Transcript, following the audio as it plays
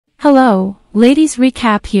Hello, ladies,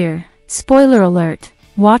 recap here. Spoiler alert.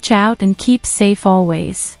 Watch out and keep safe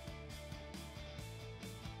always.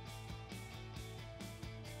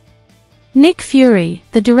 Nick Fury,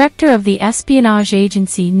 the director of the espionage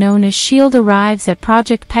agency known as S.H.I.E.L.D., arrives at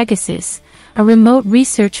Project Pegasus, a remote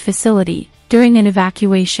research facility, during an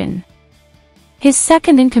evacuation. His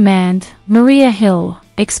second-in-command, Maria Hill,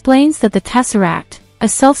 explains that the Tesseract, a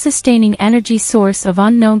self-sustaining energy source of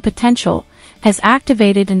unknown potential, has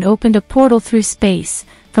activated and opened a portal through space,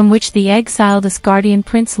 from which the exiled Asgardian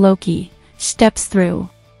prince Loki steps through.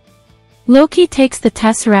 Loki takes the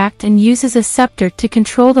Tesseract and uses a scepter to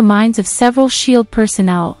control the minds of several S.H.I.E.L.D.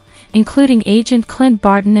 personnel, including Agent Clint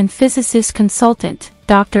Barton and physicist consultant,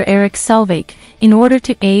 Dr. Erik Selvig, in order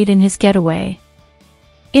to aid in his getaway.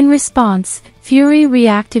 In response, Fury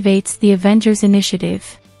reactivates the Avengers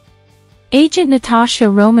Initiative. Agent Natasha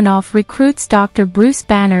Romanoff recruits Dr. Bruce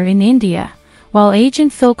Banner in India, while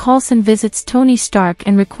Agent Phil Coulson visits Tony Stark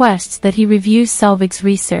and requests that he reviews Selvig's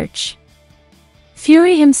research.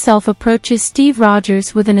 Fury himself approaches Steve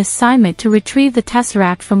Rogers with an assignment to retrieve the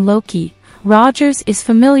Tesseract from Loki. Rogers is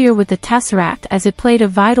familiar with the Tesseract as it played a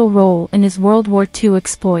vital role in his World War II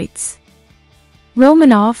exploits.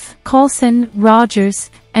 Romanoff, Coulson, Rogers,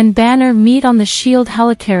 and Banner meet on the S.H.I.E.L.D.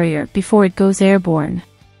 helicarrier before it goes airborne.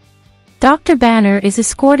 Dr. Banner is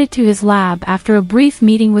escorted to his lab after a brief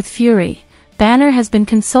meeting with Fury. Banner has been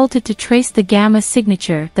consulted to trace the gamma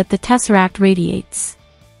signature that the Tesseract radiates.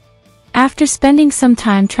 After spending some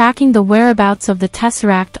time tracking the whereabouts of the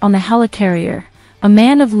Tesseract on the helicarrier, a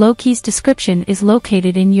man of Loki's description is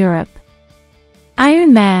located in Europe.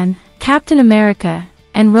 Iron Man, Captain America,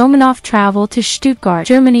 and Romanoff travel to Stuttgart,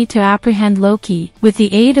 Germany to apprehend Loki. With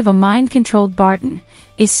the aid of a mind-controlled Barton,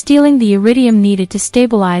 is stealing the iridium needed to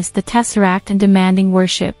stabilize the Tesseract and demanding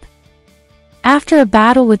worship. After a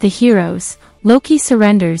battle with the heroes, Loki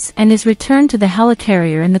surrenders and is returned to the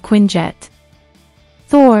helicarrier in the Quinjet.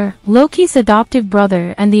 Thor, Loki's adoptive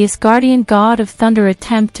brother and the Asgardian god of thunder,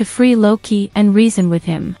 attempt to free Loki and reason with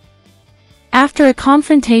him. After a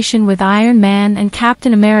confrontation with Iron Man and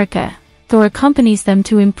Captain America, Thor accompanies them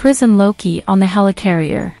to imprison Loki on the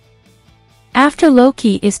helicarrier. After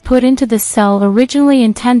Loki is put into the cell originally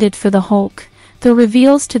intended for the Hulk, Thor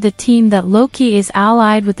reveals to the team that Loki is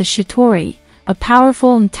allied with the Chitauri, a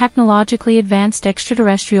powerful and technologically advanced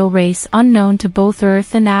extraterrestrial race unknown to both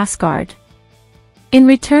Earth and Asgard. In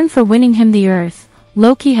return for winning him the Earth,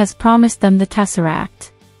 Loki has promised them the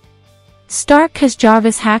Tesseract. Stark has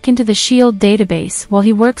J.A.R.V.I.S hack into the S.H.I.E.L.D. database while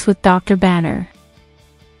he works with Dr. Banner.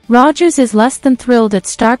 Rogers is less than thrilled at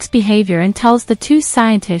Stark's behavior and tells the two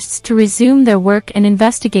scientists to resume their work and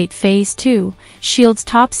investigate Phase 2, S.H.I.E.L.D's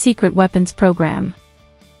top-secret weapons program.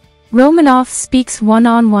 Romanoff speaks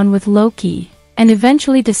one-on-one with Loki, and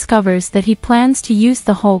eventually discovers that he plans to use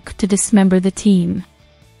the Hulk to dismember the team.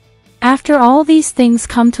 After all these things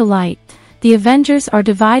come to light, the Avengers are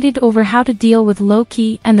divided over how to deal with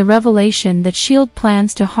Loki and the revelation that S.H.I.E.L.D.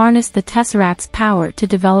 plans to harness the Tesseract's power to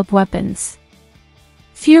develop weapons.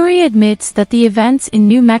 Fury admits that the events in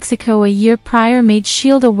New Mexico a year prior made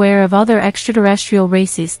S.H.I.E.L.D. aware of other extraterrestrial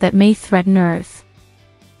races that may threaten Earth.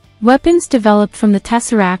 Weapons developed from the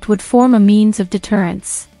Tesseract would form a means of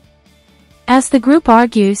deterrence. As the group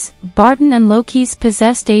argues, Barton and Loki's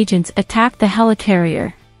possessed agents attack the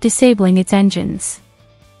helicarrier, disabling its engines.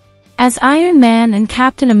 As Iron Man and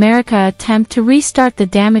Captain America attempt to restart the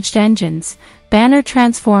damaged engines, Banner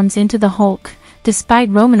transforms into the Hulk, despite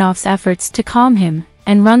Romanoff's efforts to calm him,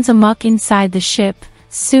 and runs amok inside the ship,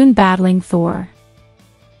 soon battling Thor.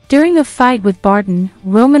 During a fight with Barton,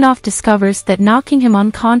 Romanoff discovers that knocking him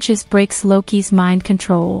unconscious breaks Loki's mind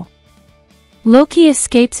control. Loki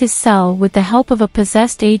escapes his cell with the help of a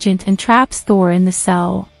possessed agent and traps Thor in the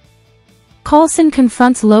cell. Coulson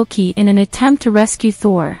confronts Loki in an attempt to rescue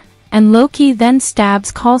Thor, and Loki then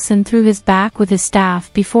stabs Coulson through his back with his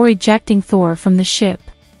staff before ejecting Thor from the ship.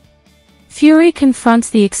 Fury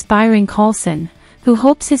confronts the expiring Coulson, who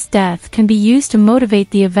hopes his death can be used to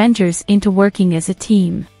motivate the Avengers into working as a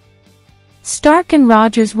team. Stark and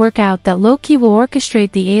Rogers work out that Loki will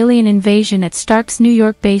orchestrate the alien invasion at Stark's New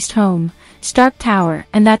York-based home, Stark Tower,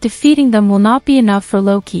 and that defeating them will not be enough for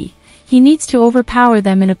Loki. He needs to overpower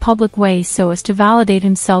them in a public way so as to validate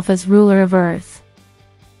himself as ruler of Earth.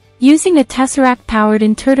 Using a Tesseract-powered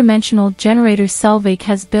interdimensional generator Selvig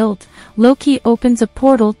has built, Loki opens a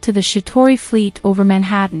portal to the Chitauri fleet over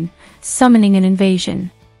Manhattan, summoning an invasion.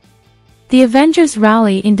 The Avengers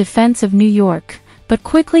rally in defense of New York, but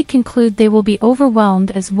quickly conclude they will be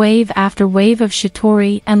overwhelmed as wave after wave of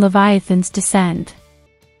Chitauri and Leviathans descend.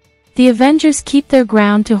 The Avengers keep their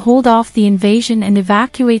ground to hold off the invasion and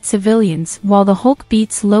evacuate civilians while the Hulk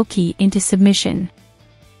beats Loki into submission.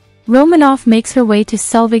 Romanoff makes her way to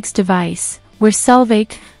Selvig's device, where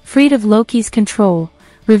Selvig, freed of Loki's control,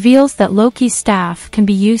 reveals that Loki's staff can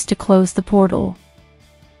be used to close the portal.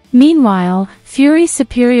 Meanwhile, Fury's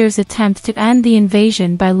superiors attempt to end the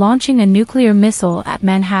invasion by launching a nuclear missile at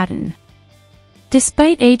Manhattan.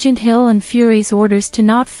 Despite Agent Hill and Fury's orders to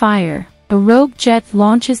not fire, a rogue jet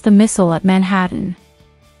launches the missile at Manhattan.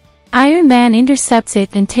 Iron Man intercepts it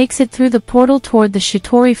and takes it through the portal toward the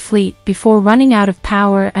Chitauri fleet before running out of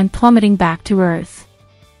power and plummeting back to Earth.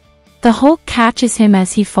 The Hulk catches him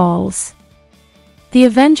as he falls. The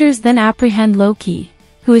Avengers then apprehend Loki,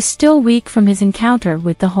 who is still weak from his encounter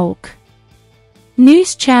with the Hulk.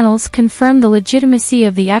 News channels confirm the legitimacy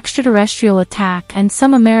of the extraterrestrial attack, and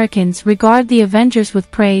some Americans regard the Avengers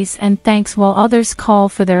with praise and thanks while others call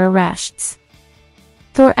for their arrests.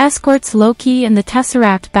 Thor escorts Loki and the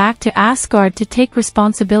Tesseract back to Asgard to take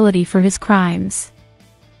responsibility for his crimes.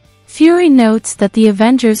 Fury notes that the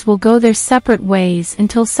Avengers will go their separate ways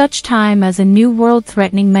until such time as a new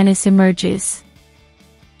world-threatening menace emerges.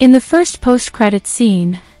 In the first post-credits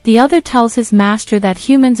scene, the other tells his master that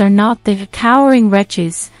humans are not the cowering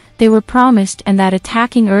wretches they were promised and that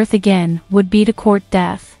attacking Earth again would be to court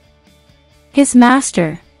death. His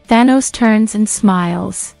master, Thanos, turns and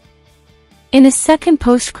smiles. In a second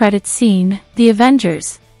post-credits scene, the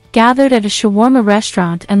Avengers, gathered at a shawarma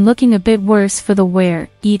restaurant and looking a bit worse for the wear,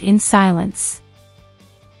 eat in silence.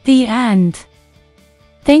 The end.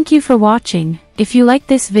 Thank you for watching. If you like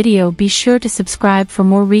this video, be sure to subscribe for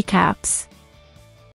more recaps.